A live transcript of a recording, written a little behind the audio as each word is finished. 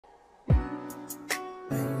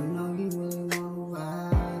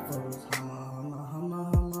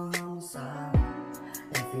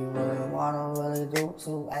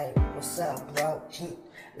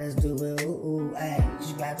let's do it, ooh, ayy.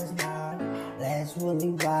 Just grab his nine, let's really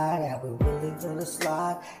ride. And we really gonna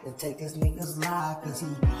slide and take this nigga's life, cause he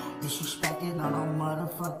disrespected on no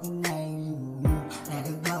motherfucking name. Let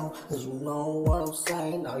it go, cause you know what I'm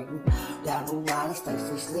saying. Are you down the ride, stay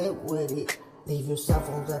slip with it. Leave your cell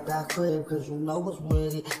phones at that crib, cause you know what's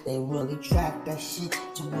with it. They really track that shit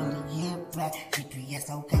to really get back. GPS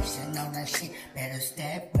location on that shit, better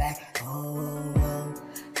step back. Oh,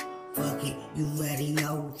 fuck it, you already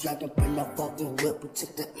know. Jumped up in the fucking whip, we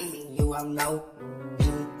took the you all know.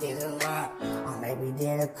 Did a lot, or maybe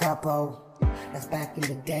did a couple. That's back in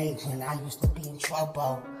the day when I used to be in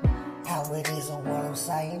trouble. How it is and what I'm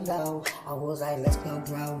saying though. I was like, let's go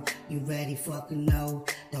bro, you ready fucking know.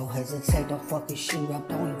 Don't hesitate, don't fucking shoot up,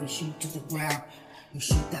 don't even shoot to the ground. You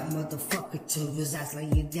shoot that motherfucker till his ass lay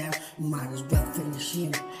you down. You might as well finish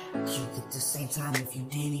him, cause you get the same time if you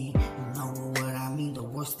didn't. You know what I mean, the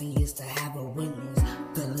worst thing is to have a witness.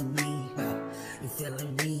 Feeling me, you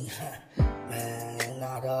feeling me, man,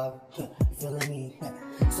 nah dog, you feeling me.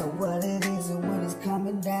 So what it is and when it's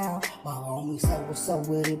coming down, my homie said what's up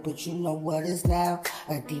with it, but you know what it's now.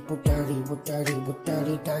 A deeper dirty with dirty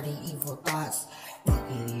evil thoughts. Fuck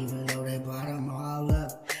it, even though they brought them all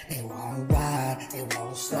up. They wanna ride, they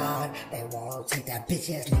wanna slide, they wanna take that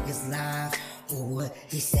bitch ass nigga's life. For what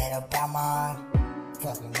he said about mine.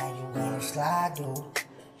 Fucking now you gonna slide, dude.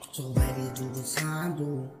 So ready to do the time,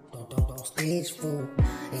 dude. Don't stage fool.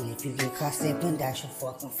 And if you get caught slipping, that's your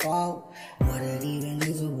fucking fault. What it even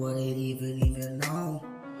is or what it even know.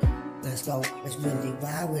 Let's go, let's really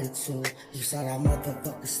ride with it too. You saw that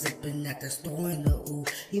motherfucker slipping at the store in the ooh.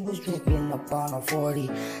 He was drinking up on a 40,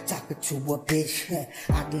 talking to a bitch.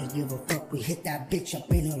 I didn't give a fuck, we hit that bitch up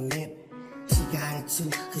in her lip. She got it too,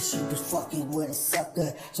 cause she was fucking with a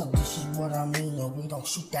sucker. So this is what I mean, no, we don't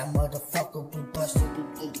shoot that motherfucker, we bust it,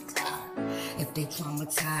 we get it clear. If they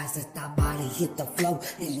traumatized, let that body hit the floor,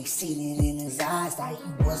 and they seen it in his eyes like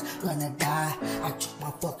he was gonna die. I took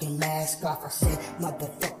my fucking mask off, I said,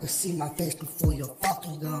 motherfucker, see my face before you're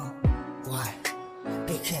fucking gone. Why?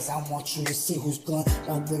 Because I want you to see who's gone.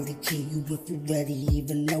 Don't really kill you if you ready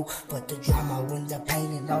even know. But the drama when the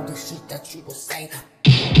pain and all the shit that you were saying.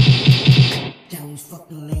 Now we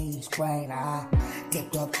fucking lanes crying, I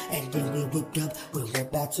dipped up and then we whipped up. We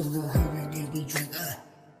went back to the hood and then we drink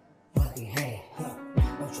fucking hey,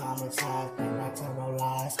 no traumatized, can not tell no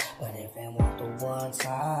lies. But if they want the one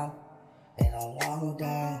time, they don't wanna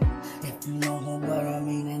die. If you know what I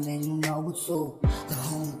mean, and then you know it's so. The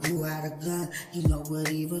homie grew out a gun, you know what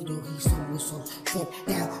even do. He so tripped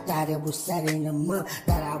down that it was set in the mud,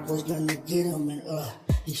 that I was gonna get him, and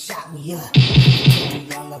he shot me up. He put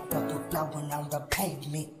me on the fucking floor and on the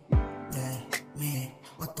pavement. Man,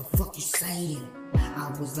 what the fuck you saying? I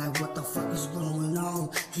was like, what the fuck is going on?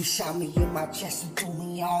 He shot me in my chest and threw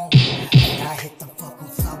me on. And I hit the fucking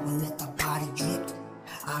floor and let the body drip.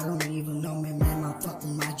 I don't even know, man, my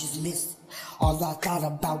fucking mind just missed. All I thought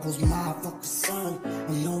about was my fucking son,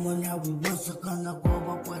 and knowing that we wasn't gonna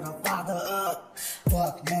grow up with a father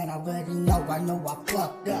Fuck, man, I already know, I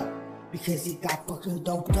fucked up, because he got fucking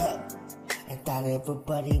doped up. And thought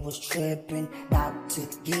everybody was tripping, not to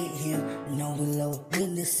get him, knowing little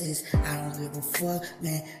witnesses. I don't give a fuck,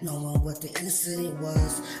 man, knowing what the incident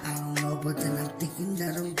was. I don't know, but then I'm thinking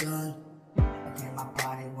that I'm done. And then my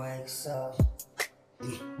body wakes up.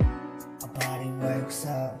 My body wakes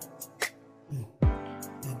up.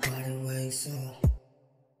 My body wakes up.